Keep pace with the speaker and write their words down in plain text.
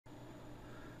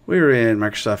We're in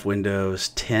Microsoft Windows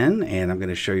 10, and I'm going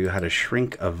to show you how to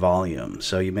shrink a volume.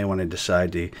 So you may want to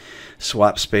decide to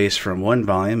swap space from one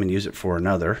volume and use it for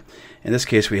another. In this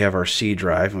case, we have our C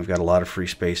drive, and we've got a lot of free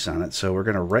space on it. So we're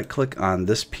going to right-click on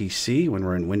this PC when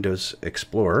we're in Windows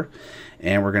Explorer,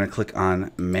 and we're going to click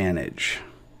on Manage.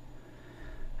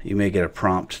 You may get a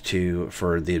prompt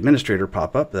for the administrator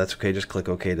pop up, but that's okay. Just click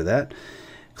OK to that.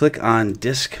 Click on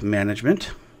Disk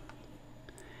Management.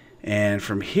 And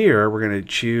from here, we're going to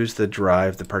choose the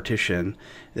drive, the partition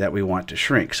that we want to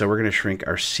shrink. So we're going to shrink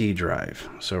our C drive.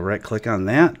 So right-click on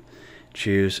that,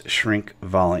 choose Shrink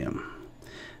Volume.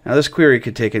 Now this query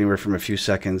could take anywhere from a few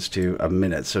seconds to a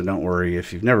minute, so don't worry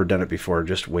if you've never done it before,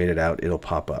 just wait it out, it'll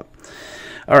pop up.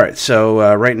 Alright,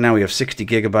 so right now we have 60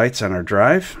 gigabytes on our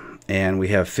drive, and we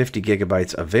have 50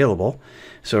 gigabytes available.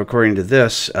 So according to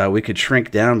this, we could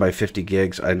shrink down by 50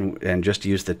 gigs and just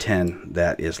use the 10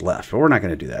 that is left. But we're not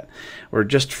going to do that. We're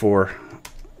just for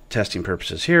testing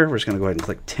purposes here, we're just going to go ahead and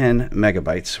click 10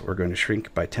 megabytes. We're going to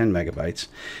shrink by 10 megabytes.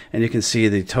 And you can see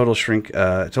the total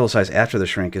size after the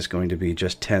shrink is going to be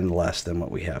just 10 less than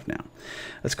what we have now.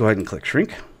 Let's go ahead and click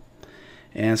Shrink.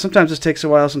 And sometimes this takes a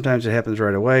while, sometimes it happens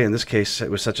right away. In this case, it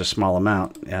was such a small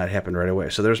amount, it happened right away.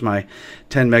 So there's my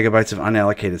 10 megabytes of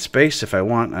unallocated space. If I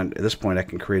want, at this point, I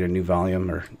can create a new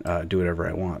volume or do whatever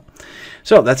I want.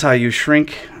 So that's how you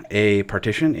shrink a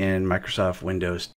partition in Microsoft Windows